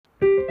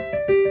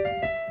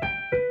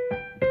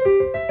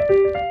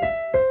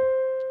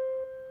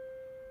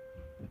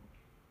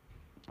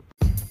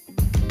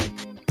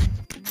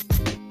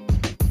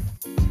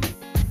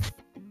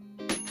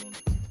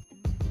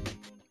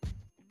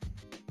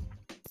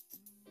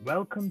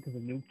Welcome to the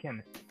new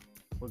Chemist.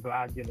 We're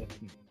glad you're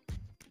listening.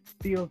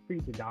 Feel free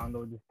to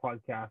download this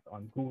podcast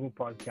on Google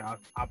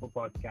Podcasts, Apple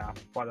Podcasts,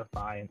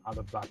 Spotify, and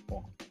other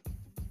platforms.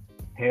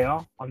 Here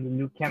on the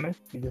new Chemist,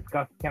 we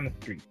discuss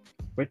chemistry,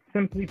 which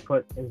simply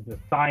put is the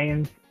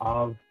science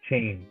of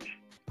change,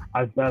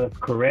 as well as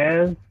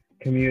careers,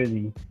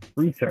 community,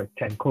 research,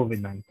 and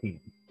COVID 19.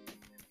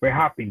 We're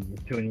happy you're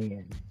tuning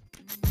in.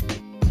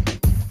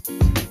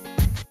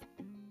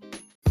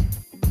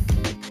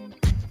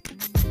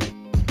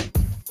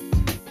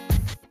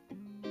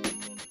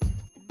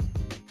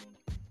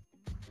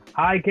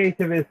 Hi,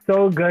 Keshav. It's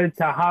so good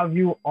to have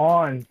you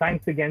on.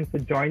 Thanks again for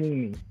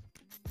joining me.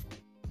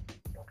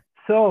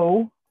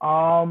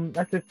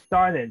 Let's get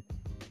started.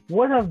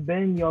 What have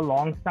been your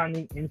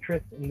long-standing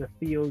interest in the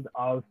field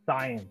of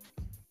science?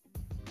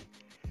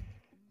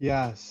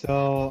 Yeah,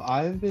 so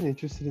I've been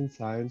interested in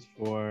science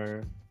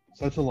for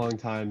such a long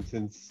time,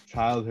 since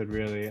childhood,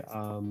 really.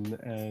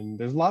 And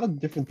there's a lot of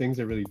different things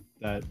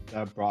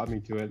that brought me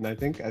to it. And I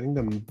think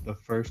the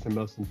first and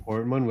most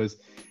important one was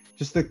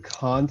just the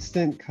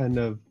constant kind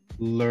of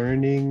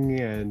learning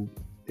and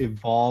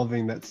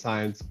evolving that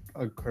science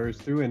occurs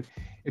through. And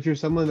if you're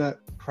someone that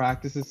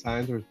practices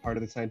science or is part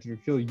of the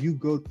scientific field, you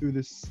go through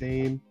the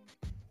same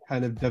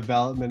kind of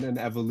development and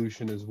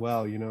evolution as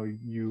well.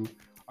 You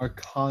are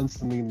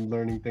constantly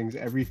learning things.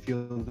 Every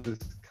field is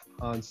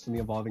constantly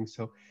evolving.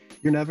 So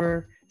you're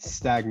never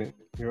stagnant.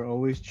 You're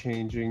always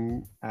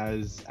changing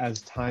as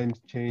times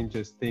change,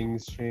 as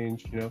things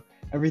change,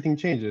 everything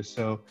changes.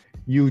 So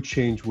you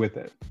change with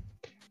it.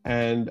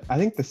 And I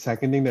think the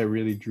second thing that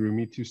really drew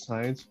me to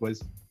science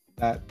was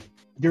that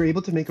you're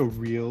able to make a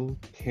real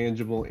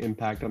tangible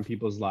impact on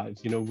people's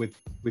lives.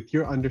 With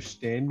your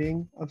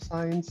understanding of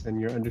science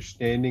and your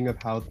understanding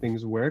of how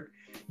things work,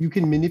 you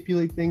can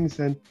manipulate things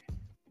and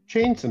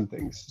change some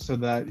things so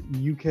that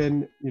you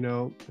can,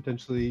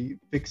 potentially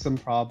fix some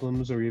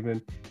problems or even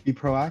be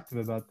proactive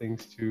about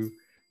things to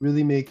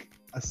really make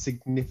a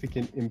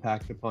significant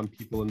impact upon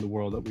people in the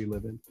world that we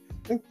live in.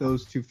 I think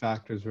those two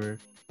factors were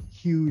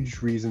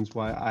huge reasons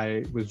why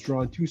I was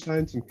drawn to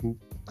science and can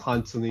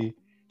constantly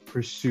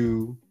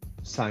pursue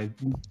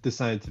the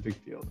scientific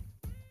field.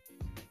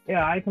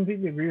 Yeah, I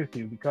completely agree with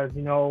you because,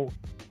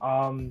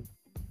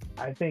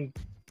 I think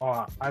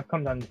I've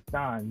come to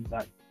understand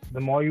that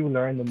the more you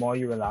learn, the more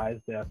you realize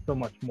there's so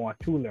much more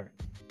to learn.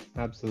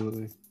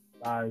 Absolutely.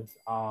 As,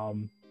 I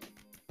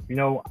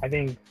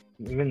think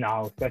even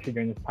now, especially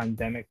during this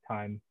pandemic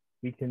time,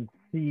 we can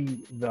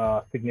see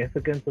the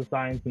significance of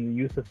science and the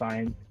use of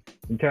science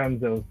in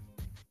terms of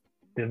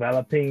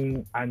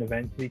developing and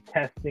eventually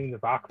testing the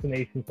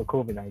vaccination for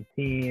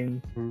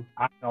COVID-19, and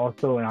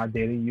also in our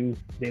daily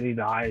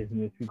lives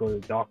in which we go to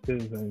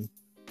doctors and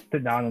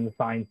sit down on the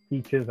science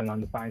teachers and on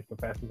the science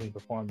professors and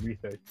perform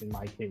research, in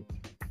my case,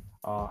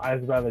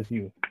 as well as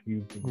you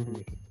do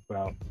research as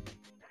well.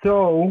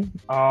 So,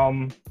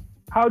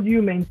 how do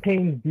you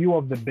maintain view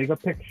of the bigger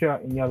picture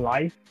in your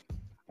life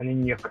and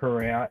in your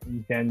career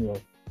in general?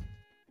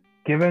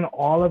 Given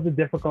all of the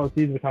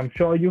difficulties which I'm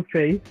sure you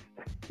faced,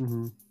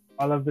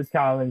 all of the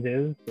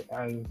challenges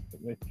and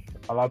which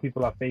a lot of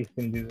people are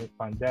facing due to this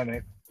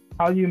pandemic,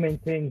 how do you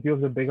maintain view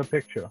of the bigger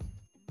picture?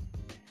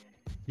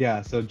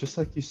 Yeah, so just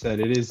like you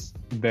said, it is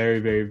very,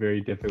 very,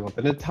 very difficult.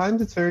 And at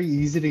times it's very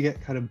easy to get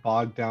kind of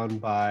bogged down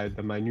by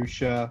the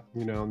minutia,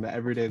 and the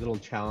everyday little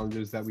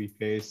challenges that we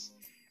face.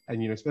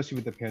 And, especially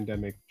with the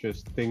pandemic,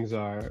 just things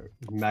are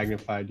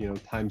magnified,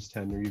 times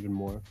 10 or even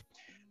more.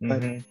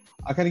 But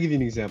I'll kind of give you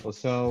an example.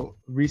 So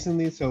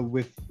recently,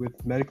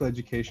 with medical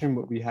education,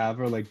 what we have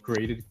are like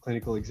graded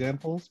clinical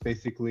examples.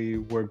 Basically,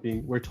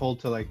 we're told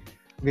to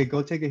okay,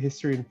 go take a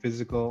history and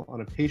physical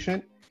on a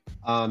patient.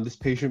 This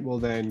patient will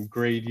then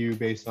grade you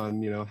based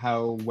on,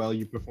 how well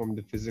you performed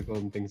the physical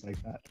and things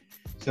like that.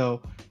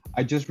 So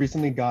I just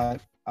recently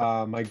got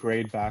my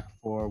grade back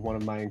for one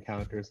of my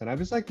encounters, and I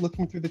was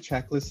looking through the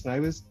checklist, and I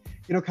was,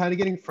 kind of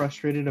getting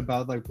frustrated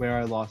about where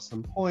I lost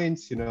some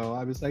points.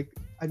 I was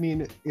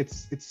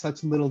it's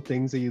such little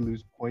things that you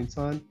lose points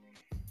on.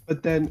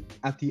 But then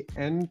at the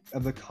end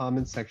of the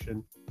comment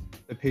section,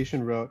 the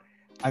patient wrote,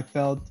 I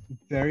felt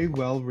very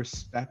well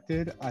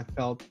respected, I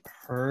felt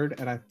heard,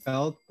 and I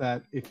felt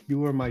that if you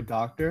were my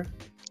doctor,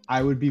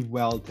 I would be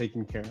well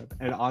taken care of.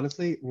 And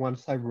honestly,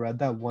 once I read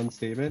that one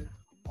statement,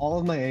 all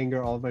of my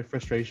anger, all of my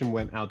frustration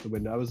went out the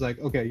window. I was like,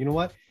 okay, you know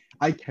what?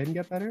 I can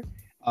get better.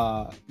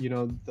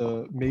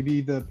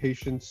 Maybe the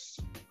patient's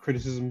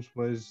criticisms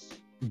was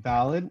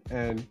valid,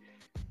 and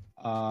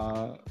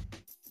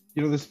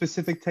the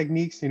specific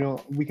techniques,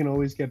 we can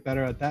always get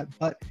better at that.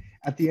 But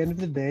at the end of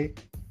the day,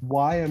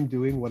 why I'm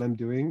doing what I'm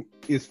doing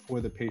is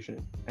for the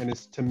patient, and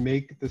it's to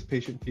make this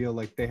patient feel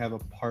like they have a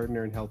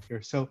partner in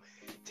healthcare. So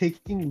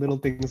taking little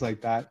things like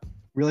that,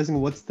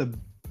 realizing what's the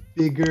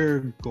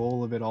bigger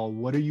goal of it all,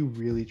 what are you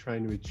really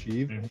trying to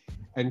achieve,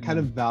 and kind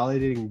of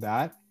validating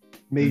that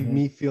made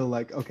me feel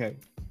like, okay,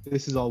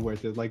 this is all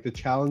worth it. Like the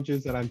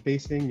challenges that I'm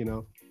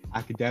facing,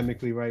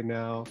 academically right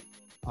now,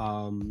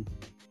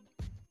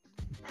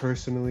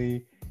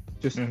 personally,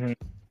 just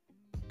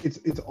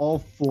it's all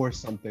for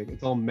something.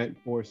 It's all meant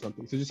for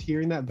something. So just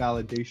hearing that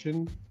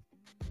validation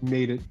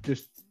made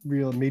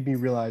me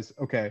realize,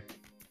 okay,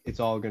 it's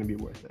all going to be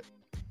worth it.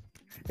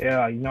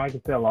 Yeah, I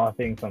can say a lot of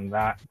things on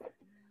that.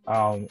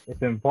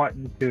 It's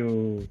important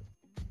to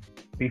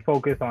be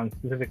focused on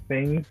specific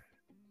things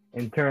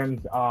in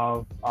terms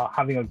of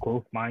having a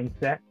growth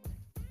mindset,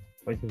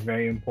 which is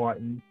very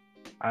important,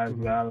 as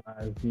well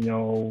as,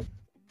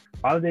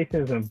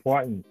 validation is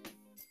important.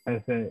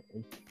 And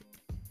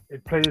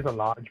it plays a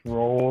large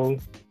role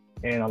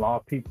in a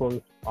lot of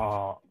people's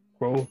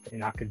growth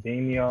in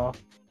academia,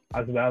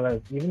 as well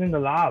as even in the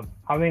lab.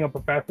 Having a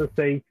professor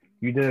say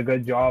you did a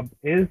good job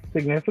is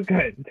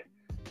significant.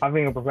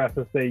 Having a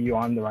professor say you're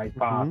on the right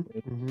path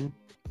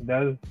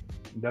does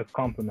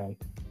compliment.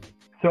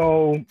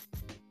 So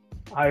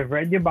I've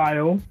read your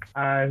bio,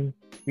 and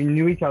we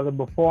knew each other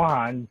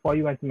beforehand, before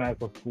you went to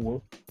medical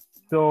school.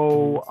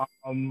 So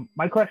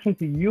my question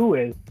to you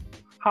is,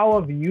 how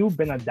have you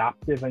been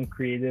adaptive and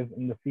creative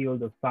in the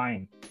field of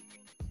science?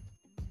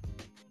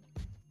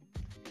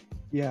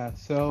 Yeah,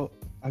 so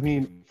I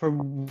mean,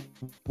 from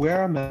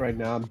where I'm at right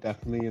now, I'm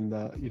definitely in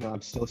the,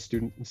 I'm still a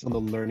student, I'm still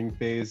in the learning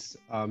phase.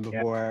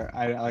 Before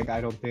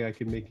I don't think I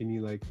can make any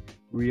like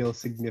real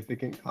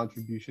significant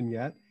contribution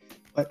yet.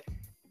 But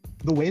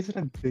the ways that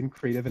I've been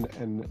creative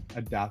and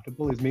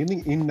adaptable is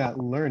mainly in that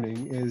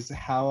learning, is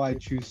how I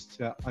choose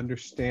to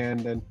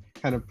understand and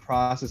kind of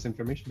process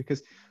information.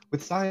 Because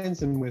with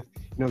science and with,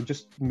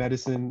 just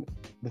medicine,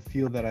 the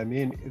field that I'm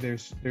in,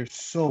 there's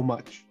so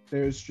much.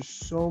 There's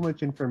just so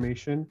much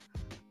information.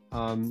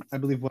 I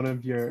believe one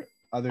of your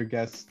other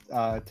guests,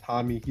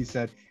 Tommy, he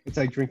said it's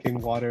like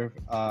drinking water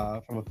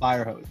from a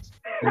fire hose,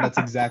 and that's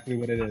exactly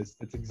what it is.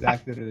 That's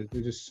exactly what it is.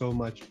 There's just so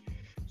much.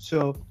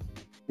 So,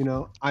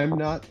 I'm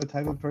not the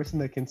type of person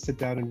that can sit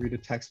down and read a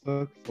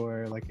textbook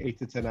for like 8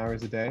 to 10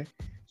 hours a day.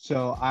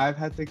 So I've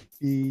had to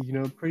be,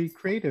 pretty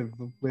creative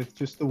with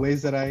just the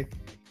ways that I,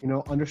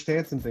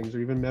 understand some things or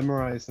even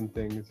memorize some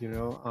things.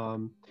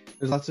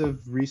 There's lots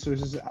of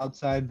resources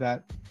outside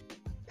that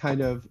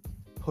kind of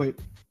put,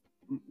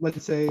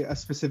 let's say, a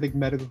specific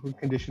medical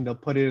condition, they'll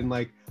put it in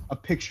like a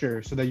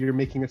picture so that you're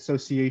making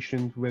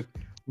associations with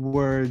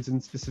words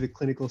and specific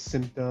clinical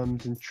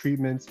symptoms and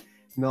treatments,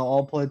 and they'll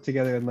all pull it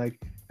together. And like,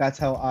 that's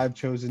how I've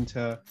chosen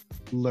to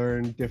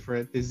learn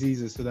different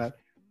diseases, so that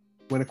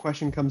when a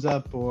question comes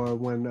up or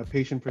when a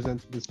patient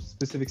presents with a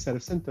specific set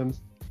of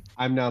symptoms,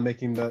 I'm now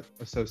making the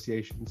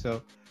association.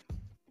 So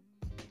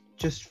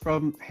just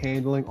from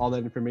handling all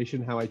that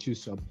information, how I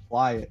choose to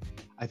apply it,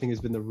 I think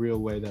has been the real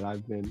way that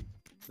I've been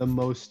the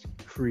most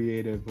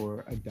creative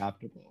or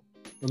adaptable,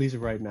 at least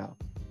right now.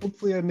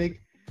 Hopefully I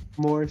make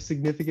more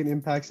significant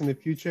impacts in the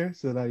future,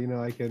 so that,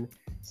 I can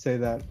say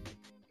that,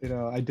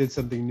 I did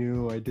something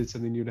new, or I did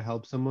something new to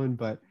help someone.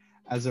 But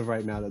as of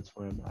right now, that's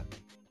where I'm at.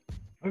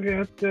 Okay,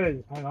 that's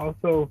good. And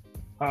also,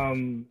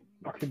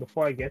 actually,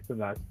 before I get to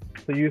that,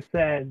 so you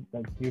said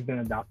that you've been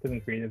adaptive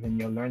and creative in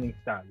your learning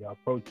style, your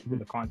approach to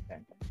the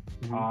content.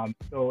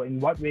 So in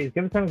what ways?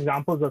 Give us some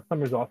examples of some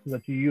resources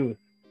that you use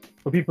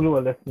for people who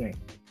are listening.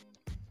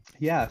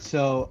 Yeah,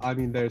 so I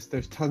mean, there's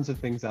tons of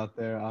things out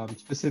there,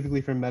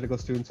 specifically for medical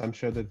students. I'm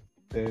sure that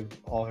they've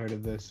all heard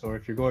of this, or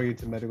if you're going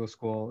into medical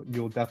school,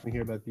 you'll definitely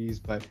hear about these.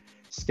 But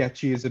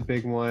Sketchy is a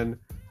big one.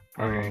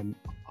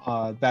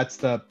 That's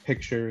the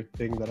picture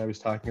thing that I was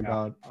talking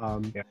about.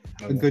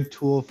 A good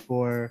tool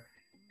for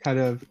kind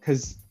of,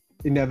 because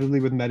inevitably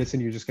with medicine,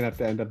 you're just gonna have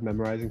to end up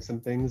memorizing some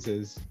things,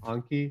 is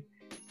Anki.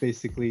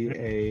 Basically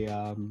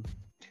a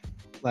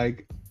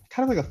like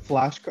kind of like a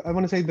flashcard. I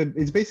want to say that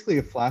it's basically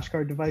a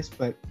flashcard device,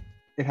 but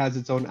it has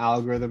its own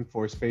algorithm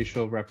for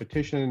spatial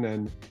repetition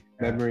and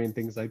memory and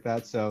things like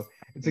that. So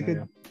it's a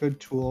good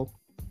tool.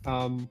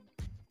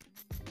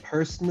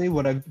 Personally,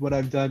 what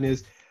I've done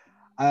is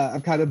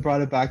I've kind of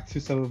brought it back to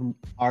some of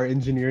our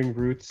engineering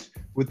roots,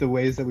 with the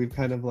ways that we've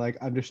kind of like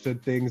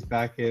understood things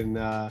back in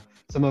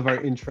some of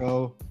our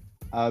intro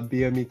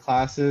BME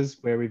classes,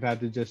 where we've had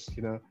to just,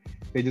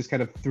 they just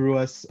kind of threw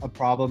us a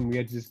problem. We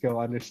had to just go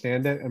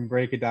understand it and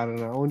break it down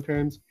on our own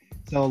terms.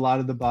 So a lot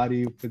of the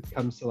body, if it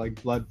comes to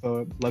like blood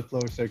flow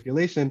or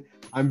circulation,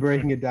 I'm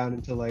breaking it down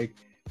into like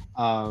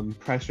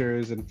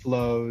pressures and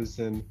flows,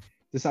 and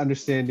just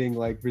understanding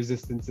like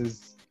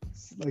resistances,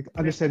 like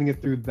understanding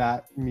it through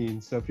that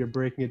means. So if you're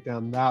breaking it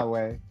down that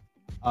way,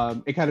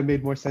 it kind of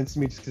made more sense to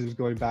me, just because it was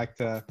going back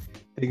to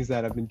things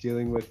that I've been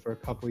dealing with for a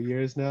couple of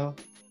years now.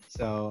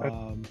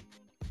 So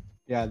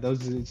yeah,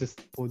 those are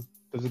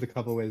the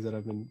couple of ways that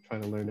I've been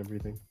trying to learn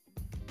everything.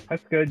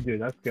 That's good,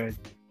 dude. That's good.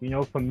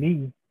 For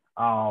me,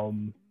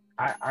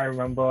 I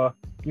remember,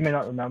 you may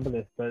not remember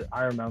this, but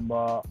I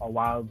remember a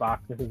while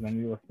back, this is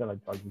when we were still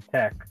at Georgia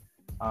Tech.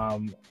 I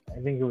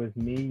think it was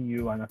me,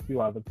 you, and a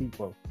few other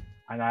people.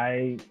 And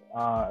I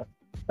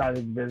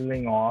started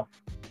riddling off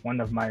one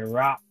of my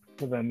raps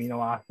for the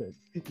amino acids.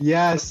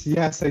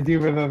 Yes, I do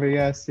remember.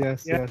 Yes. Yeah.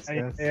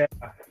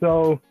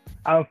 So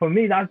for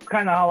me, that's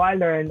kind of how I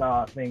learn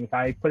things.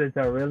 I put it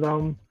to a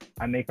rhythm,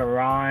 I make a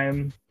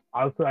rhyme.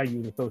 Also, I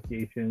use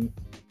associations,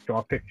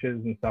 draw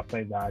pictures and stuff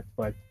like that.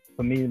 But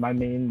for me, my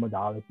main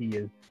modality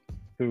is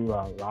through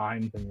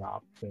rhymes and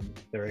raps and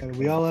lyrics. And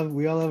we all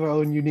have our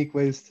own unique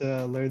ways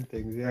to learn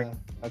things. Yeah,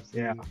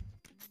 absolutely. Yeah,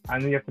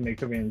 and we have to make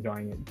sure we're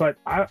enjoying it. But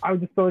I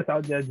would just throw this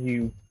out there to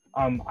you.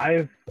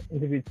 I've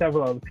interviewed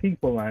several other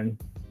people, and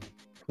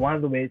one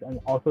of the ways, and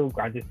also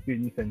graduate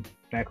students and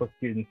medical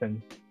students,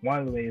 and one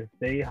of the ways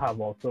they have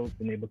also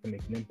been able to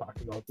make an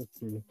impact is also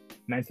through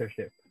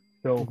mentorship.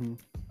 So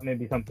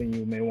maybe something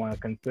you may want to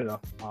consider.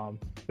 So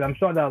I'm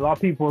sure that a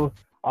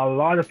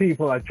lot of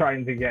people are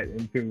trying to get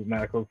into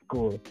medical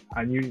school,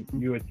 and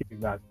you achieve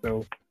that.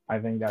 So I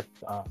think that's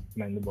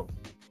commendable.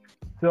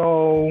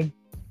 So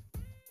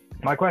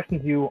my question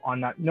to you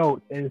on that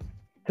note is,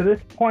 to this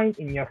point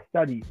in your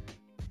studies,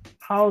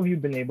 how have you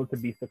been able to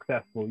be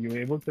successful? You were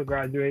able to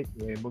graduate,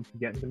 you were able to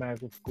get into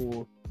medical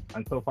school,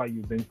 and so far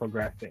you've been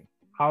progressing.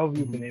 How have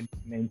you been able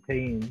to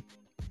maintain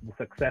the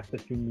success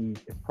that you need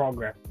to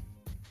progress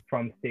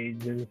from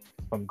stages,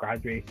 from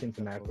graduation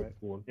to medical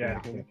school?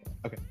 Yeah.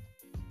 Okay.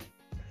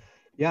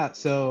 Yeah.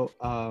 So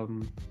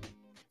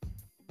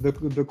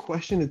the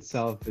question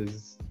itself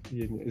is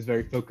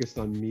very focused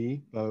on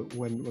me, but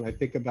when I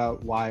think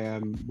about why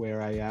I'm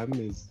where I am,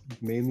 is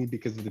mainly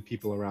because of the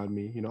people around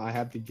me. I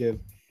have to give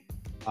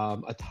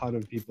a ton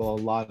of people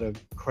a lot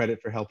of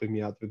credit for helping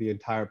me out through the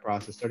entire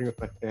process, starting with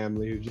my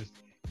family, who's just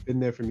been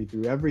there for me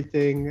through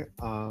everything.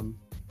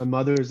 My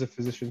mother is a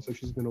physician, so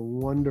she's been a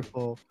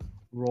wonderful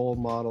role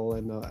model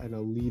and a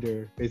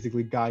leader,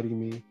 basically guiding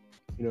me,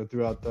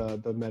 throughout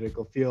the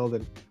medical field.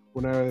 And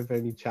when I have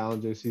any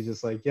challenges, she's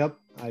just like, "Yep,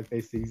 I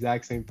face the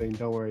exact same thing.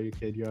 Don't worry,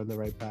 kid, you're on the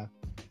right path."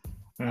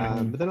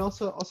 But then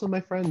also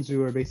my friends,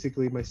 who are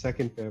basically my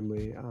second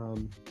family.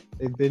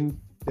 They've been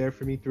there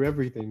for me through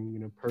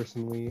everything,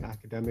 personally,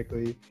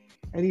 academically,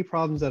 any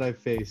problems that I've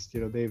faced.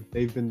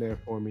 They've been there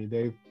for me.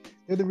 They're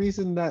the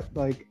reason that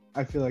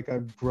I feel like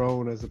I've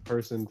grown as a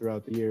person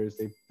throughout the years.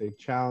 They've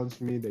challenged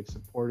me. They've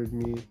supported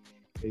me.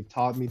 They've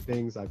taught me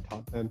things. I've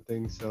taught them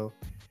things. So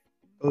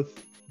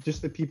both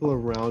just the people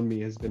around me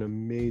has been a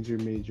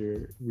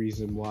major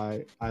reason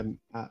why I'm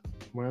at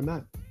where I'm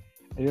at.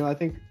 And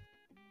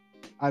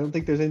I don't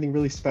think there's anything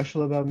really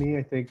special about me.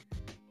 I think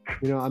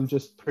I'm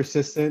just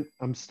persistent.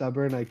 I'm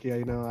stubborn.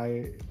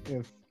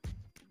 If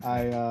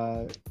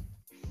I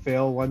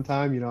fail one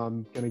time,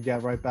 I'm gonna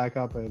get right back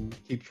up and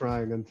keep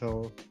trying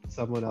until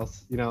someone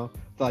else, until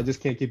I just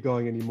can't keep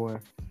going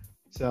anymore.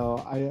 So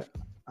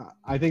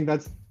I think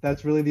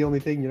that's really the only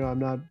thing. I'm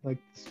not the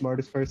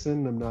smartest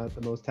person. I'm not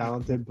the most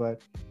talented,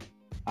 but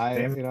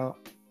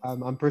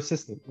I'm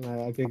persistent. And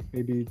I think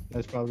maybe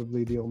that's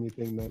probably the only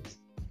thing that's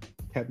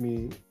kept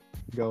me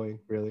going,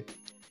 really.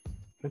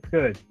 That's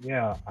good.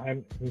 Yeah,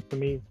 for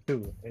me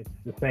too. It's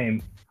the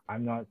same.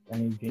 I'm not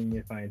any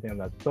genius or anything of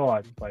that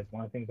sort, but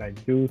one of the things I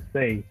do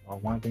say, or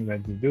one of the things I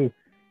do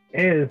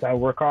is I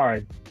work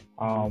hard.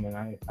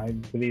 And I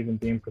believe in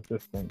being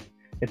persistent.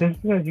 It's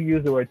interesting that you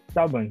use the word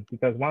stubborn,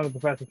 because one of the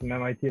professors from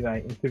MIT that I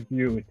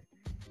interviewed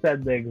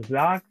said the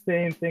exact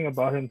same thing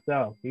about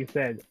himself. He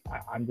said,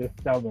 I'm just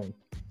stubborn.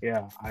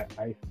 Yeah,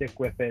 I stick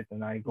with it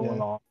and I go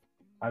along,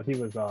 as he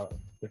was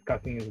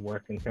discussing his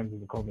work in terms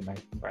of the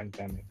COVID-19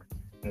 pandemic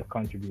and his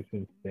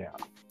contributions there.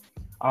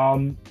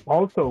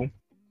 Also,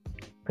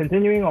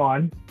 continuing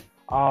on,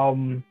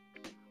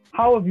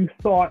 how have you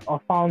thought or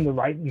found the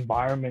right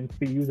environment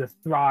for you to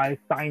thrive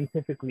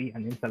scientifically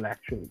and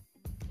intellectually?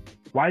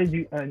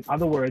 In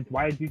other words,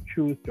 why did you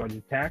choose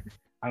Georgia Tech,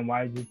 and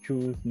why did you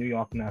choose New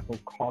York Medical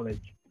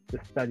College to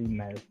study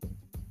medicine?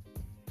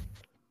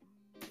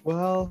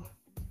 Well,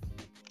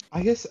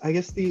 I guess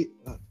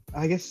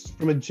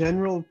from a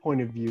general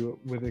point of view,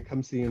 when it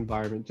comes to the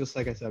environment, just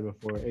like I said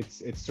before,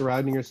 it's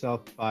surrounding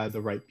yourself by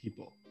the right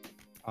people.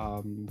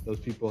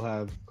 Those people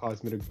have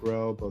caused me to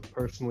grow both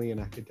personally and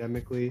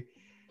academically.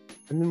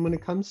 And then when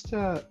it comes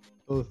to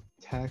both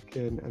Tech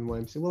and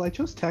NYMC, well, I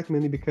chose Tech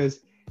mainly because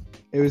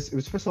it was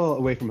first of all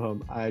away from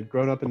home. I had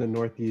grown up in the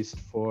Northeast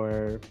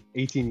for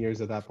 18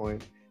 years at that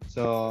point,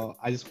 so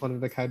I just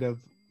wanted to kind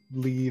of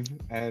leave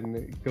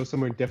and go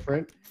somewhere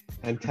different.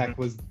 And Tech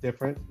was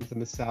different. It's in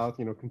the South,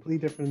 completely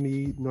different in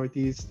the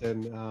Northeast,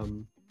 and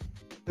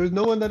there was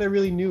no one that I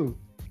really knew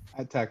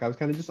at Tech. I was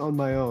kind of just on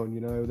my own.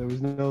 There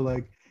was no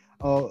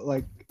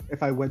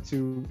if I went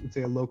to, let's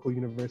say, a local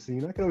university,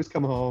 I could always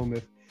come home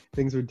if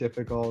things were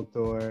difficult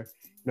or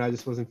I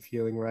just wasn't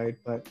feeling right.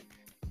 But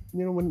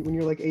when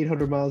you're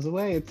 800 miles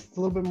away, it's a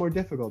little bit more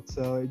difficult.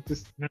 So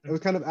I was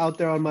kind of out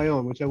there on my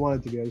own, which I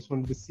wanted to be. I just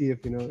wanted to see if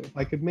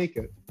I could make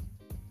it.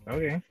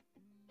 Okay.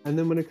 And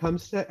then when it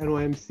comes to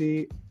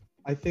NYMC,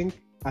 I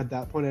think at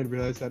that point I'd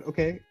realized that,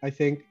 okay, I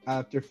think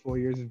after 4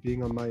 years of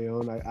being on my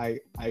own, I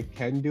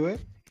can do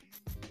it.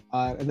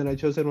 And then I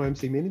chose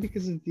NYMC mainly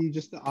because of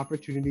the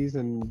opportunities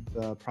and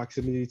the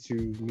proximity to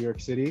New York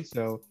City.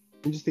 So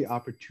just the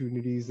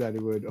opportunities that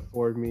it would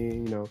afford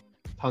me,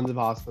 tons of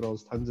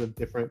hospitals, tons of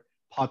different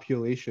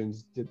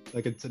populations,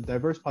 it's a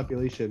diverse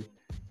population,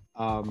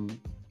 kind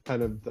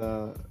of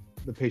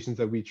the patients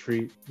that we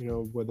treat,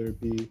 whether it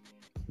be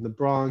in the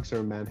Bronx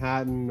or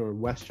Manhattan or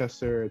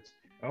Westchester. It's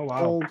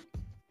whole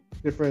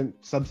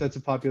different subsets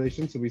of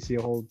population, so we see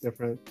a whole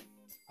different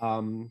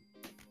All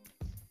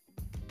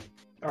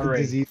the right.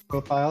 disease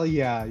profile.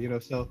 Yeah,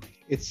 so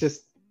it's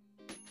just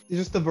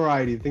the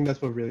variety. I think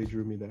that's what really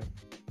drew me there.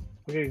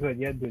 Okay, good.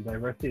 Yeah, dude,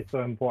 diversity is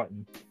so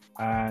important.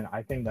 And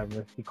I think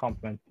diversity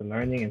complements the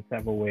learning in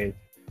several ways,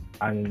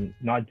 and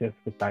not just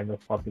with diverse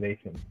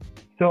populations.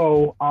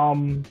 So,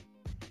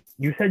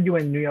 you said you were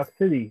in New York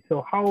City.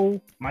 So,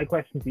 my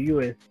question to you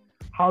is,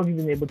 how have you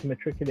been able to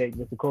matriculate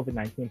with the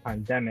COVID-19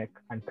 pandemic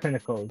and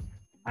clinicals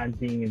and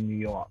being in New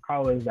York?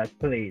 How has that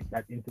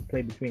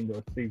interplay between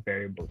those three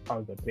variables? How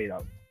has that played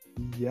out?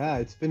 Yeah,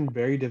 it's been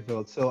very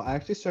difficult. So I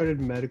actually started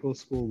medical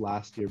school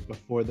last year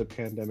before the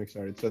pandemic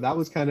started. So that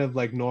was kind of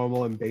like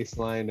normal and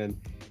baseline, and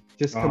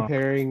just Uh,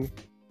 comparing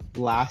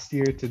last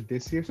year to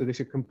this year. So this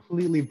year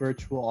completely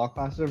virtual, all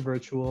classes are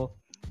virtual,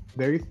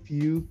 very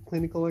few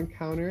clinical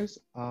encounters.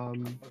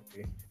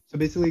 okay. So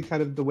basically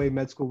kind of the way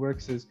med school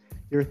works is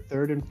your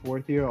third and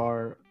fourth year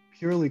are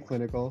purely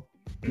clinical.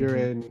 You're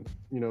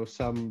Mm-hmm. in,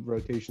 some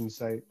rotation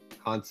site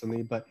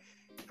constantly, but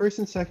first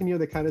and second year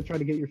they kind of try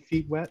to get your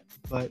feet wet,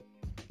 but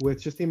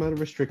with just the amount of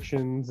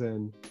restrictions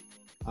and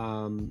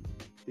um,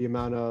 the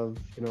amount of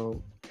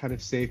kind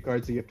of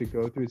safeguards that you have to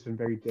go through, it's been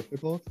very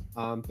difficult.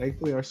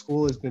 Thankfully our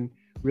school has been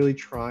really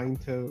trying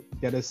to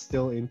get us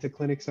still into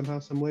clinic somehow,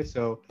 some way.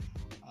 So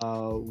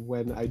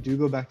when I do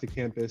go back to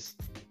campus,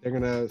 they're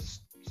gonna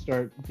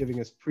start giving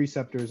us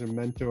preceptors or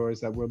mentors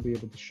that we'll be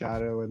able to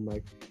shadow and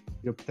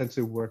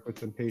potentially work with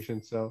some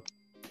patients. So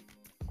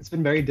it's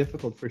been very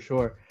difficult for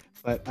sure,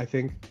 but I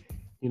think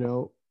you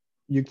know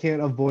you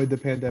can't avoid the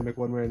pandemic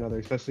one way or another,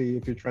 especially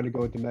if you're trying to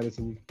go into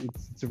medicine.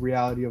 It's a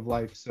reality of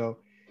life. So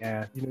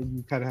Yeah.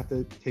 you kind of have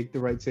to take the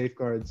right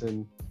safeguards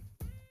and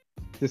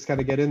just kind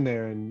of get in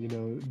there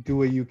and do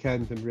what you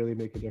can to really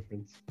make a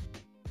difference.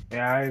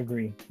 Yeah, I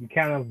agree. You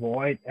can't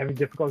avoid every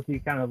difficulty. You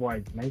can't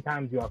avoid. Many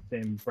times you have to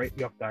embrace.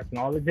 You have to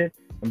acknowledge it,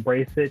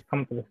 embrace it,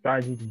 come up with a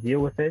strategy to deal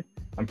with it,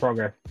 and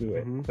progress through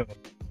it. Mm-hmm. So,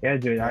 yeah,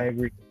 dude, I Yeah.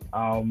 agree.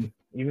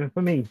 Even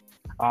for me,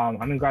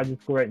 I'm in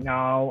graduate school right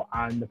now,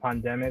 and the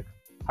pandemic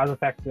has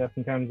affected us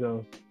in terms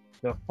of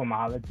the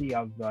formality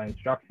of the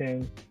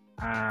instruction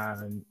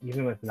and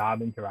even with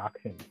lab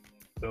interactions.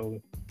 So,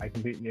 I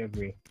completely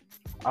agree.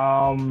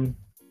 Um,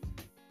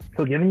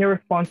 so, given your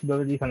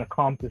responsibilities and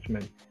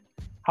accomplishments,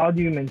 how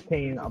do you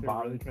maintain a What they're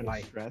really balanced trying to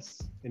life?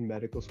 stress in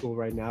medical school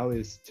right now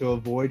is to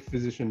avoid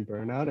physician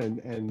burnout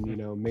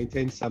and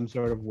maintain some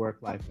sort of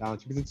work-life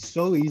balance, because it's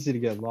so easy to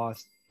get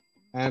lost.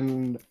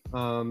 And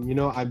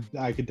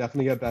I could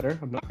definitely get better.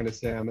 I'm not going to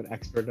say I'm an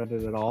expert at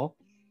it at all,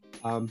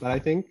 but I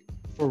think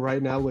for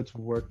right now, what's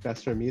worked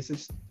best for me is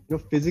just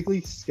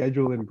physically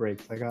schedule in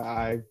breaks. Like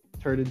I've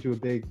turned into a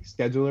big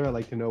scheduler. I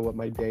like to know what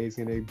my day is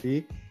going to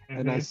be,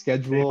 and I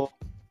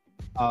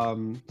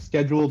Mm-hmm.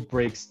 schedule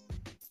breaks,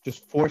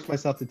 just force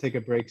myself to take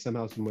a break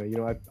somehow, some way.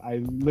 I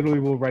literally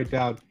will write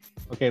down,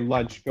 okay,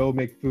 lunch, go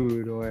make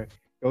food, or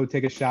go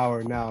take a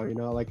shower now.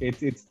 Like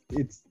it's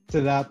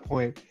to that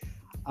point.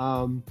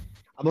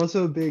 I'm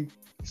also a big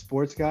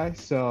sports guy,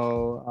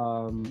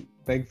 so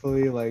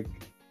thankfully, like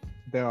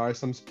there are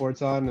some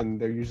sports on, and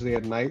they're usually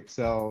at night.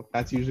 So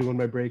that's usually when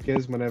my break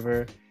is,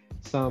 whenever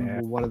Yeah.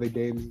 one of the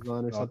games is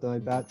on or something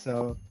like that.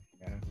 So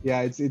Yeah.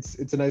 yeah,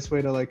 it's a nice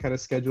way to like kind of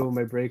schedule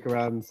my break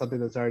around something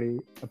that's already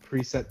a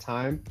preset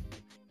time.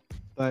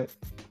 But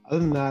other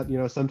than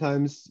that,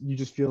 sometimes you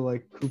just feel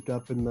like cooped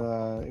up in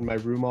my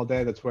room all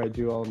day. That's where I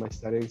do all of my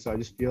studying. So I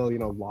just feel,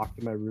 locked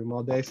in my room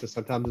all day. So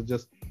sometimes I'll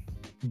just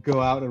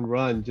go out and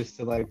run just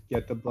to like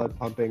get the blood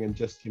pumping and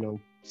just,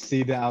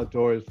 see the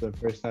outdoors for the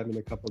first time in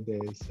a couple of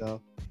days.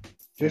 So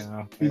just Yeah.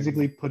 I agree.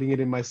 physically putting it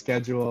in my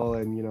schedule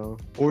and,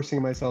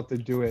 forcing myself to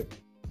do it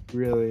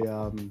really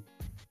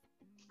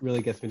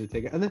really gets me to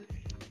take it. And then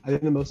I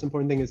think the most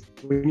important thing is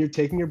when you're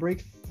taking your break,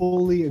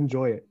 fully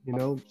enjoy it.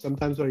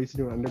 Sometimes what I used to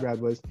do in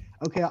undergrad was,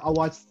 okay, I'll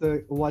watch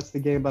the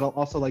game, but I'll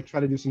also like try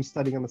to do some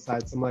studying on the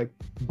side, some like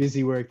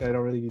busy work that I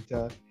don't really need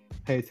to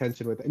pay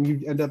attention with. And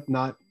you end up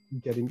not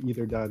getting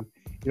either done.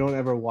 You don't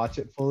ever watch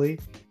it fully,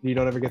 and you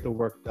don't ever get the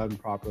work done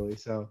properly.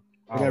 So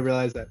I think I Wow.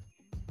 realized that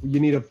you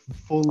need to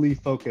fully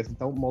focus.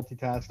 Don't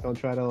multitask. Don't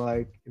try to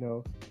like,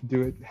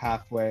 do it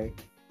halfway.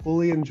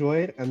 Fully enjoy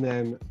it, and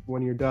then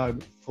when you're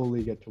done,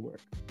 fully get to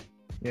work.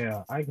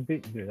 Yeah, I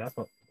completely do. That's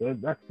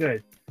good. That's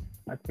good.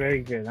 That's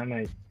very good. I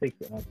might take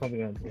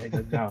something and write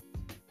this down.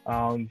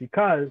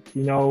 Because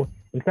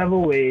in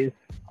several ways,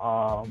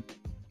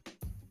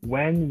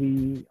 when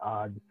we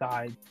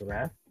decide to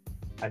rest,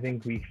 I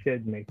think we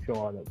should make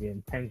sure that we're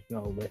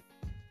intentional with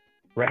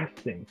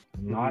resting,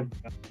 not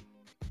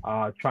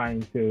Mm-hmm.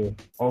 trying to,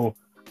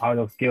 out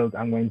of guilt,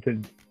 I'm going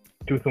to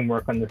do some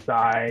work on the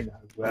side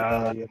as Yeah,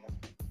 well, yeah,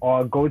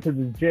 or go to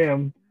the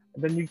gym.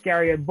 And then you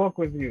carry a book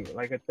with you,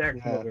 like a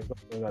textbook yeah, or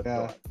something like that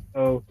yeah. sort.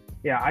 So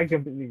yeah, I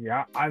completely agree.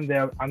 I'm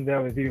there. I'm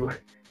there with you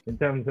in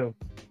terms of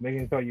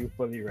making sure you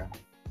fully rest.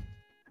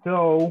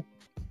 So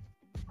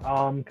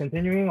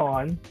continuing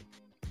on,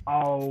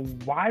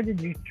 why did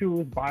you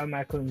choose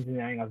biomedical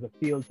engineering as a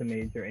field to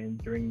major in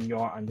during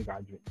your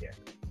undergraduate year?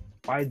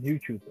 Why did you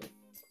choose it?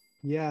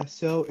 Yeah,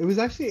 so it was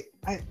actually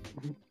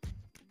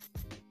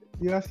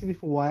you asking me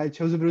for why I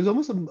chose it, but it was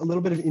almost a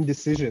little bit of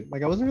indecision.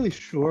 Like I wasn't really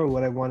sure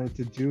what I wanted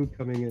to do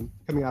coming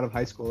out of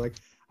high school. Like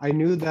I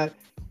knew that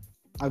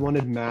I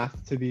wanted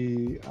math to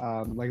be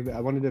like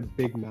I wanted a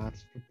big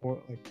math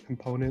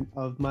component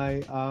of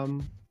my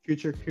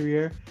future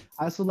career.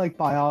 I also like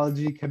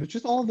biology, chemistry,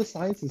 just all of the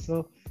sciences.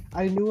 So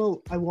I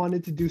knew I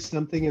wanted to do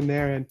something in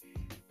there. And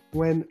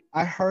when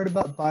I heard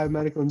about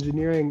biomedical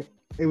engineering,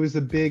 it was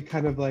a big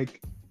kind of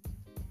like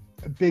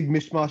a big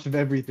mishmash of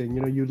everything.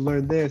 You know, you'd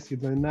learn this,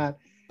 you'd learn that.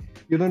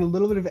 You learn a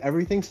little bit of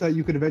everything so that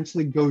you could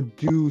eventually go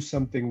do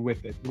something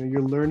with it. You know,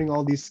 you're learning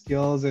all these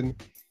skills and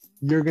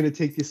you're going to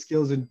take these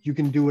skills and you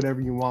can do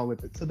whatever you want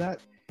with it. So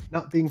that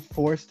not being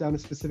forced down a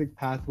specific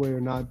pathway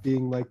or not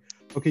being like,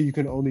 okay, you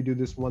can only do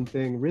this one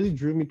thing really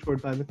drew me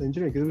toward biomedical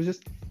engineering, because it was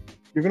just,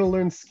 you're going to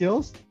learn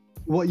skills.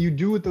 What you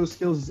do with those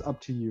skills is up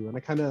to you.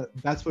 And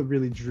that's what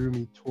really drew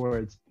me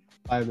towards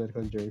biomedical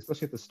engineering,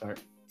 especially at the start.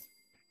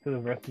 So the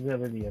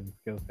versatility of the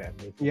skill set,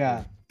 basically.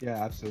 Yeah,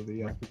 absolutely.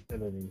 Yeah.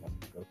 Versatility of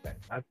the skill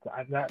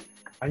set.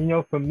 And you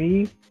know, for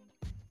me,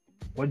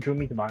 what drew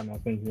me to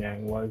biomedical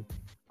engineering was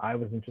I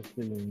was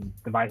interested in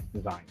device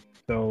design.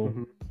 So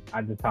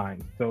at the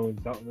time, so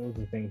those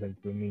are things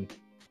that drew me.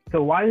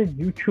 So why did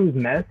you choose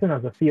medicine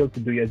as a field to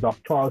do your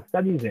doctoral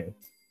studies in?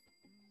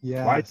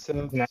 Yeah. Why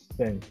choose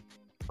medicine?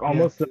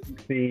 Almost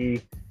like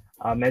the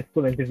med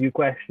school interview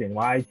question.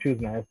 Why choose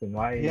medicine?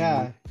 Why?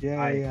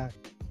 Yeah.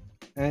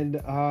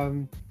 And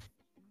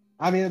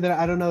I mean,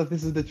 I don't know if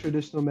this is the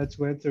traditional med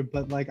school answer,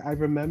 but like I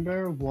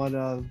remember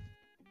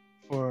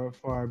for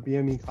our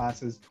BME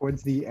classes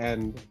towards the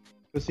end,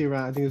 especially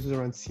around, I think this was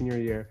around senior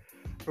year,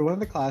 for one of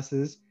the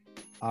classes,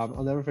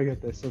 I'll never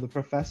forget this. So the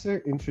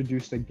professor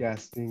introduced a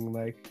guest being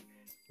like,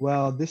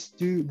 well, this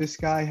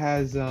guy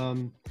has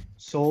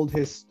sold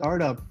his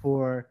startup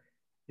for,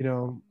 you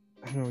know,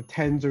 I don't know,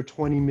 tens or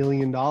 $20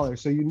 million.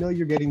 So you know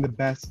you're getting the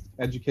best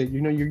educate.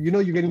 You know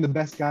you're getting the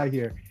best guy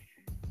here.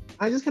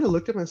 I just kind of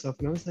looked at myself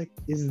and I was like,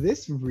 is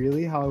this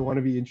really how I want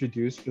to be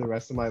introduced for the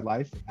rest of my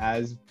life,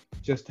 as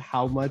just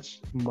how much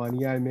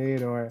money I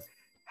made or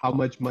how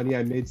much money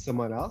I made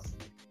someone else?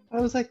 I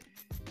was like,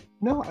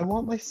 no, I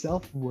want my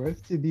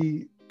self-worth to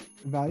be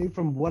valued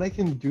from what I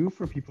can do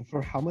for people,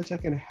 for how much I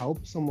can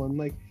help someone.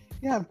 Like,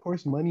 yeah, of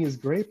course, money is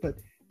great, but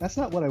that's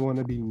not what I want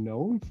to be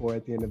known for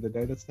at the end of the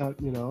day. That's not,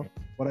 you know,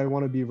 what I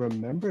want to be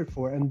remembered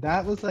for. And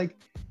that was like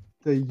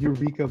the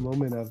eureka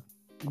moment of,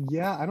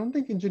 yeah, I don't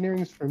think engineering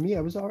is for me.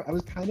 I was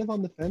kind of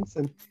on the fence,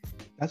 and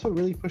that's what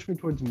really pushed me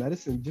towards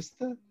medicine. Just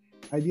the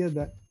idea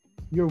that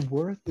your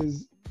worth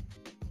is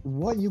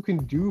what you can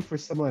do for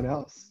someone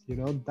else. You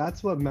know,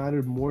 that's what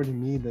mattered more to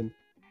me than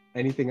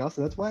anything else.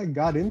 And that's why I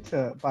got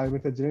into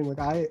biomedical engineering. Like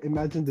I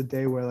imagined a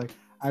day where like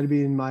I'd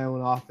be in my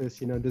own office,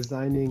 you know,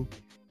 designing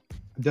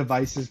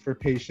devices for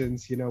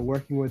patients, you know,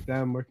 working with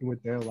them, working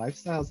with their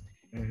lifestyles.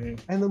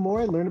 And the more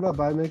I learned about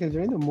biomedical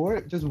engineering, the more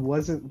it just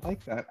wasn't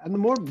like that. And the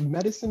more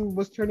medicine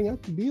was turning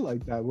out to be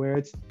like that, where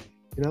it's,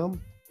 you know,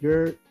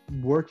 you're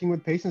working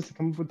with patients to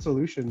come up with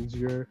solutions.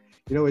 You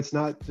know, it's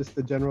not just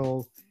the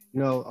general, you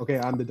know, okay,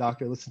 I'm the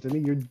doctor, listen to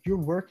me. You're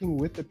working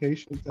with the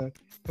patient to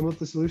come up with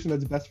the solution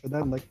that's best for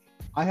them. Like,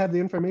 I have the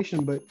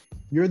information, but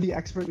you're the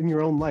expert in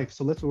your own life.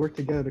 So let's work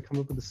together to come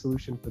up with a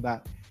solution for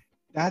that.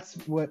 That's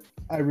what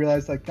I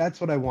realized, like,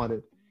 that's what I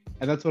wanted.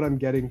 And that's what I'm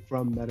getting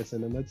from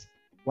medicine. And that's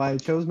why I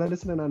chose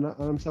medicine. And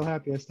I'm so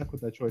happy I stuck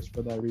with that choice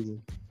for that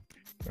reason.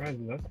 Right,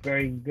 that's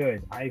very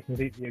good. I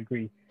completely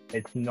agree.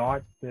 It's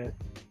not this,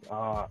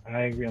 and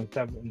I agree in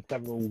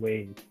several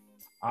ways.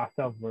 Our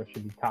self-worth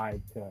should be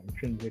tied to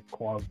intrinsic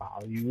core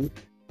values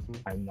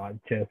and not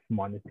just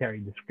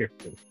monetary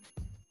descriptors.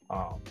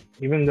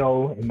 Even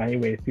though in many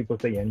ways people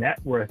say your net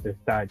worth is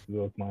tied to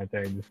those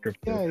monetary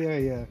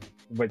descriptors. Yeah.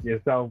 But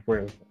your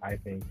self-worth, I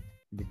think,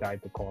 should be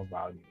tied to core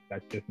values.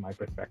 That's just my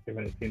perspective,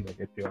 and it seems like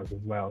it's yours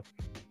as well.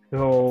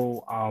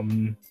 So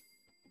along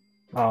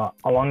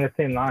the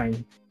same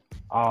lines,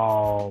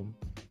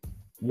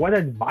 what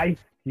advice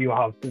do you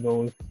have to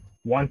those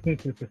wanting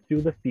to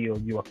pursue the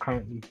field you are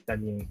currently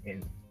studying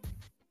in?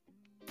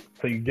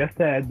 So you just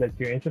said that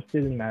you're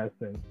interested in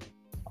medicine,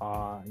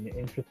 and your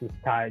interest is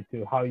tied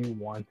to how you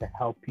want to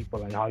help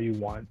people and how you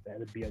want there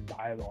to be a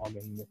dialogue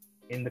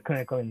in the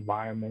clinical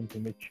environment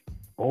in which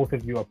both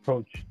of you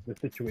approach the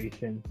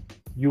situation,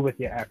 you with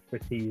your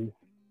expertise,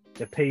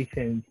 the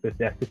patient with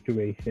their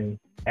situation,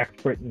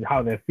 expert in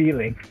how they're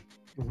feeling,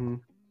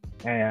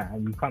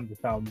 and you come to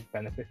some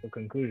beneficial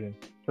conclusion.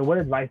 So what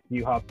advice do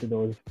you have to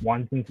those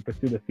wanting to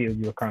pursue the field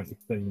you're currently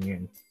studying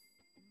in?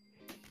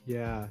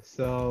 Yeah,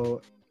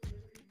 so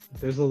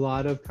there's a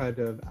lot of kind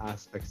of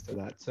aspects to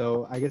that.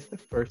 So I guess the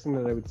first thing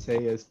that I would say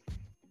is,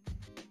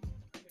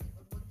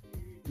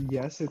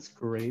 yes, it's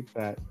great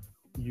that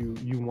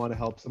you want to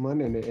help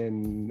someone,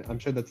 and I'm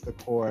sure that's the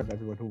core of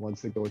everyone who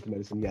wants to go into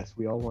medicine. Yes,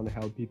 we all want to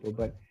help people,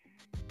 but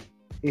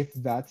if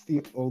that's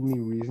the only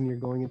reason you're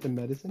going into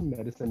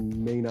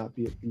medicine may not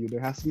be it for you.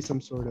 There has to be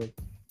some sort of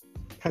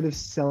kind of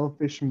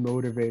selfish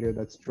motivator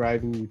that's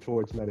driving you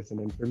towards medicine.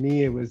 And for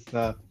me, it was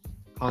the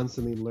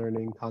constantly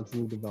learning,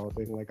 constantly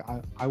developing. Like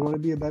I want to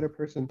be a better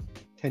person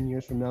 10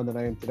 years from now than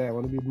I am today. I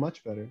want to be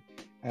much better.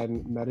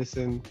 And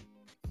medicine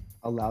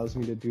allows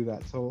me to do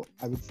that. So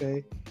I would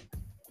say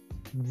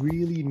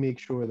really make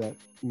sure that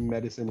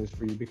medicine is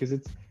for you, because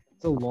it's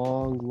a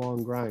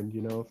long grind,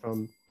 you know,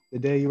 from the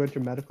day you enter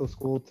medical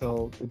school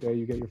till the day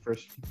you get your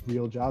first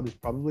real job is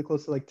probably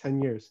close to like 10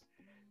 years.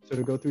 So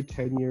to go through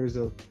 10 years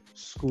of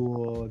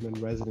school and then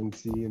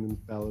residency and then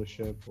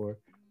fellowship or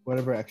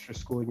whatever extra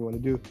schooling you want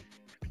to do,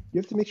 you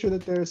have to make sure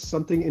that there's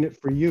something in it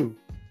for you,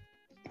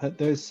 that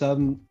there's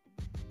some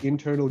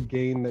internal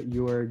gain that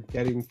you are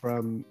getting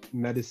from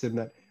medicine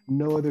that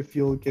no other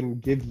field can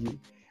give you.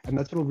 And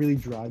that's what will really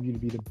drive you to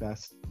be the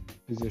best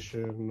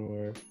physician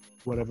or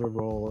whatever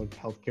role of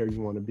healthcare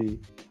you want to be.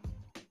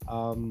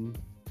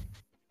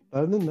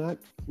 Other than that,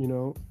 you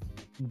know,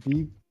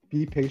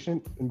 be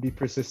patient and be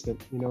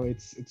persistent. You know,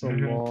 it's a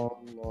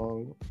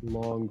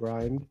long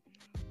grind.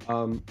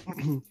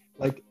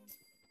 Like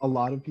a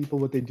lot of people,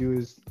 what they do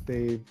is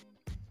they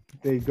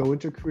go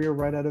into a career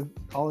right out of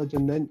college,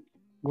 and then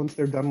once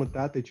they're done with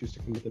that, they choose to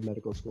commit to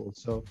medical school.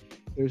 So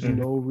there's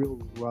no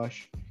real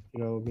rush, you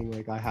know, being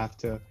like, I have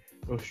to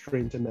go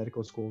straight into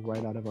medical school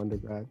right out of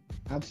undergrad.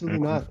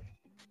 Absolutely not.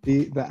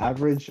 The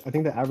average, I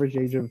think the average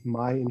age of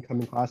my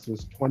incoming class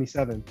was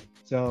 27.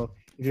 So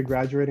if you're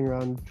graduating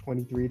around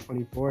 23,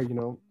 24, you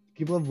know,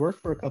 people have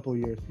worked for a couple of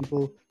years.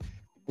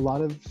 A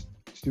lot of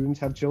students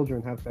have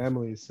children, have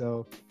families.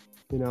 So,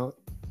 you know,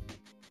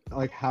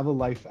 like have a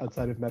life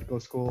outside of medical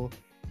school.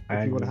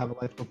 If you want to have a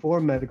life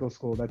before medical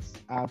school, that's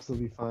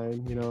absolutely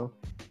fine. You know,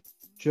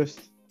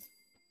 just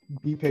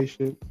be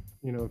patient.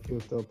 You know, if you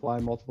have to apply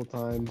multiple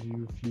times,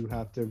 if you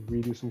have to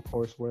redo some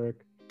coursework,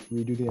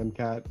 redo the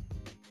MCAT,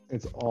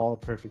 it's all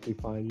perfectly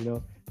fine. You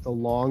know, it's a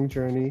long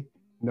journey.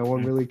 No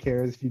one really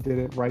cares if you did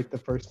it right the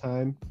first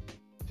time.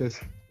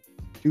 Just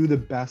do the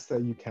best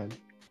that you can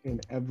in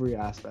every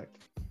aspect.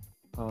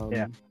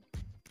 Yeah,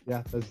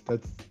 that's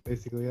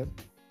basically it.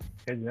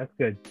 Good, that's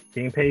good.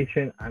 Being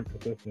patient and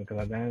persistent, because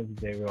at the end of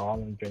the day, we're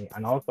all on a journey,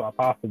 and also our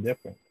paths are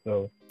different.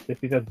 So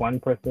just because one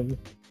person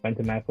went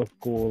to medical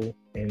school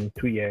in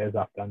 2 years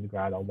after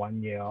undergrad, or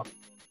 1 year,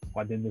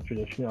 or did the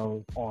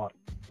traditional, or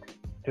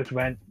just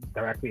went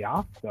directly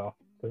after,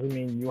 doesn't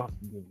mean you have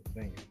to do the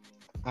same.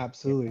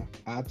 Absolutely.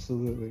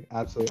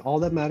 All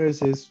that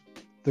matters is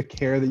the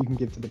care that you can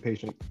give to the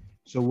patient.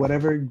 So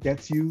whatever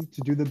gets you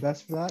to do the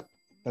best for that,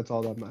 that's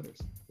all that matters.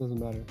 Doesn't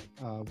matter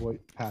what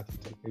path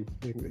you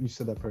take. You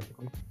said that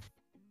perfectly.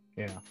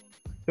 Yeah.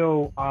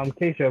 So,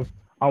 Keshav,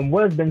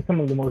 what has been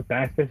some of the most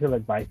beneficial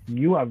advice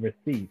you have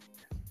received?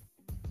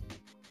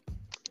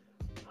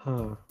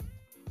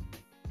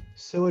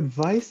 So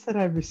advice that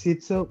I've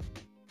received. So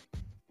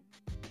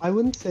I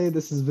wouldn't say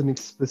this has been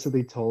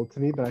explicitly told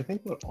to me, but I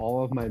think what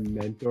all of my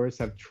mentors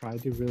have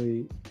tried to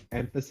really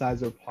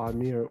emphasize upon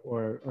me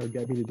or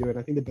get me to do it.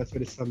 I think the best way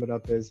to sum it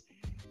up is,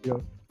 you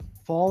know,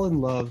 fall in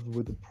love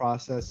with the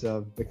process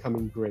of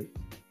becoming great.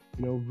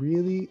 You know,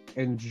 really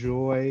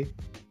enjoy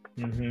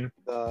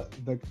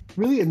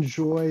really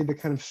enjoy the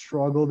kind of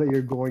struggle that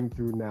you're going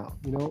through now.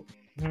 You know,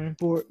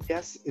 for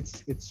yes,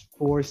 it's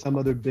for some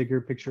other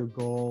bigger picture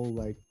goal.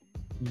 Like,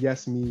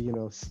 yes, me, you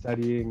know,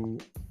 studying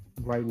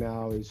right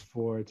now is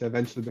to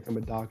eventually become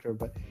a doctor.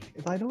 But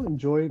if I don't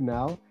enjoy it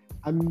now,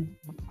 I'm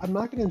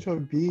not going to enjoy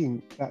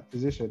being that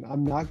physician.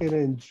 I'm not going to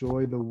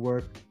enjoy the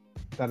work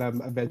that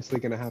I'm eventually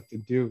going to have to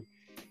do.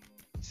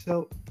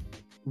 So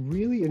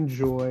really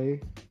enjoy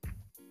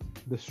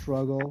the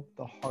struggle,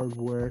 the hard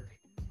work,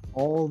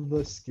 all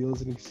the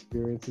skills and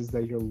experiences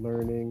that you're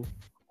learning,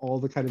 all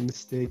the kind of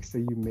mistakes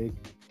that you make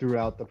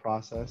throughout the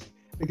process,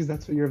 because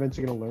that's what you're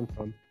eventually going to learn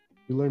from.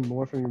 You learn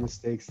more from your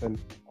mistakes than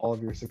all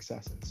of your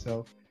successes.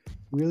 So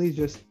really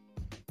just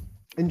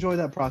enjoy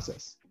that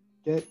process.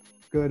 Get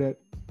good at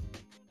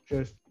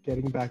just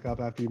getting back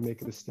up after you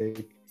make a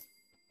mistake,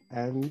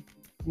 and,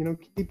 you know,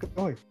 keep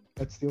going.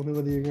 That's the only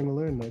way that you're going to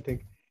learn. And I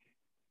think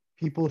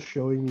people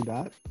showing me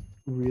that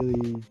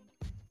really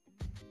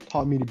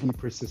taught me to be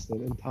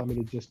persistent and taught me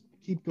to just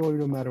keep going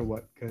no matter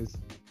what, because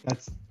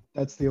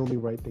that's the only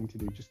right thing to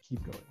do. Just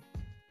keep going.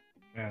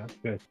 Yeah, that's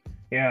good.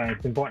 Yeah,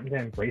 it's important to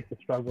embrace the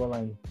struggle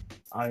and,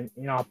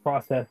 you know, a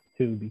process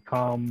to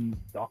become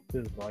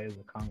doctors, lawyers,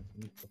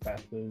 accountants,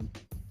 professors,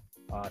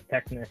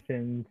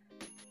 technicians.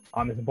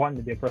 It's important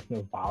to be a person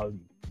of value,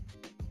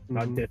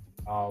 not just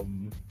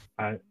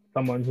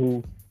someone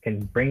who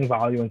can bring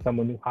value and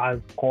someone who has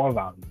core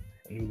values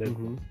and who lives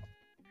with them.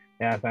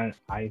 Yes, and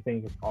I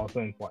think it's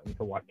also important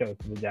to watch out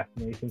for the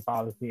destination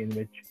fallacy, in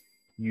which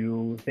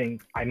you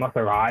think, I must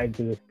arrive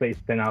to this place,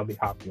 then I'll be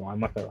happy. Or I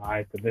must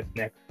arrive to this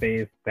next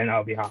phase, then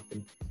I'll be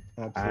happy.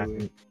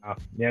 Absolutely. And,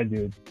 yeah,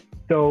 dude.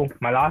 So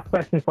my last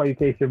question for you,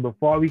 Keshav,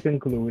 before we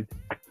conclude,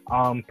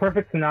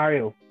 perfect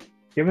scenario.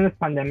 Given this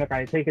pandemic,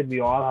 I take it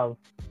we all have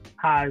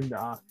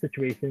had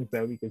situations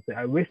where we could say,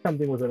 I wish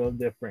something was a little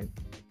different.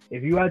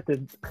 If you had to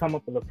come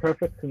up with a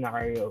perfect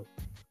scenario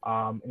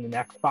in the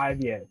next 5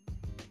 years,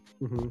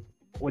 what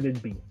would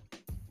it be?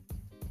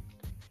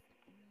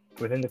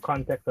 Within the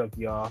context of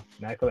your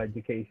medical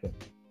education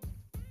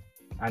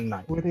and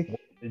 9? What What would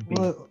it be?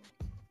 well,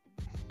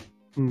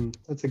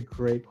 that's a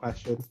great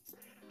question.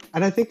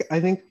 And I think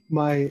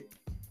my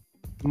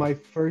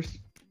first,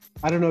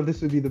 I don't know if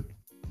this would be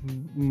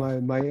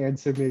my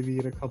answer maybe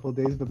in a couple of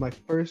days, but my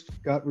first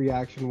gut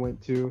reaction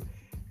went to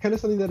kind of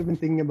something that I've been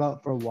thinking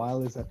about for a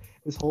while, is that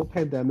this whole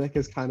pandemic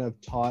has kind of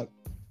taught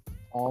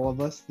all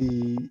of us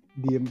the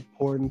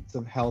importance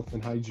of health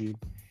and hygiene.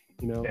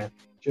 Yeah.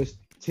 Just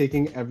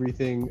taking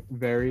everything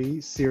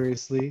very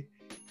seriously.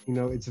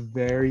 It's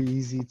very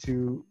easy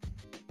to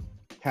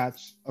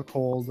catch a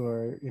cold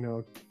or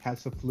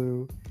catch the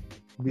flu.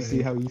 We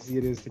see how easy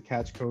it is to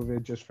catch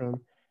COVID just from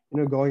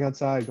going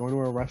outside, going to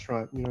a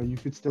restaurant. You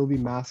could still be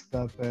masked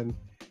up and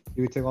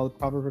you would take all the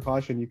proper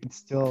precaution. You could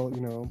still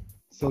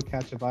still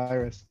catch a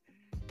virus.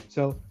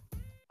 So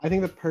I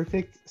think the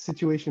perfect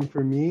situation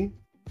for me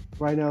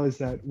right now is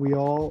that we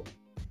all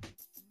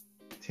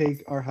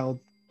take our health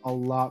a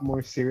lot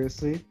more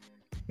seriously.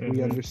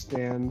 We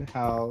understand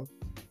how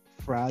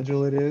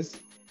fragile it is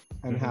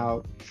and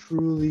how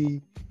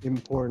truly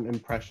important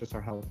and precious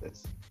our health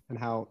is, and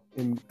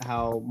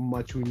how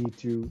much we need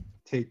to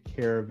take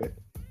care of it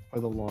for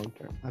the long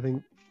term. I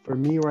think for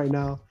me right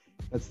now,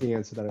 that's the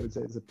answer that I would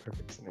say is a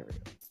perfect scenario.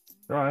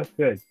 Oh, that's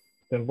good.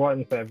 It's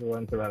important for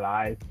everyone to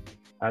realize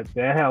that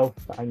their health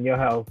and your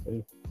health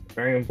is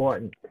very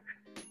important.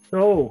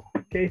 So,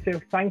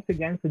 Keshav, thanks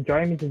again for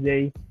joining me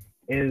today.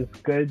 It is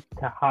good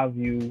to have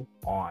you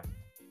on.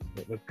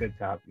 It was good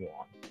to have you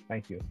on.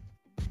 Thank you.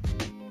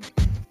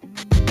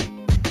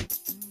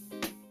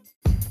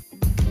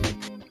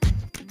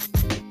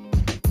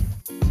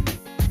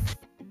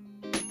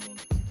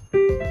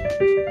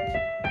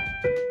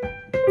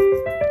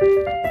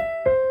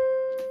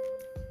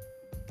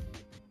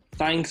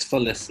 Thanks for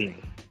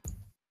listening.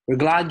 We're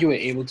glad you were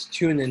able to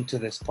tune into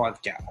this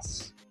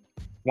podcast.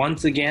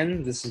 Once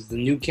again, this is the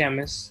New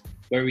Chemist,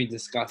 where we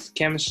discuss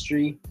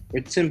chemistry,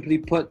 which simply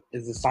put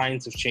is the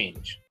science of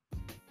change,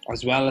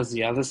 as well as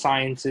the other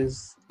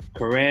sciences,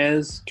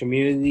 careers,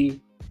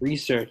 community,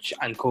 research,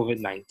 and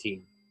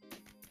COVID-19.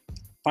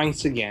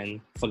 Thanks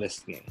again for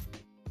listening.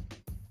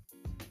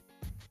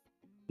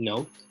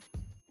 Note,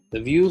 the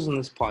views on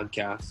this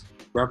podcast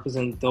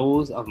represent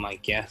those of my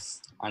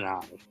guests and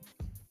I.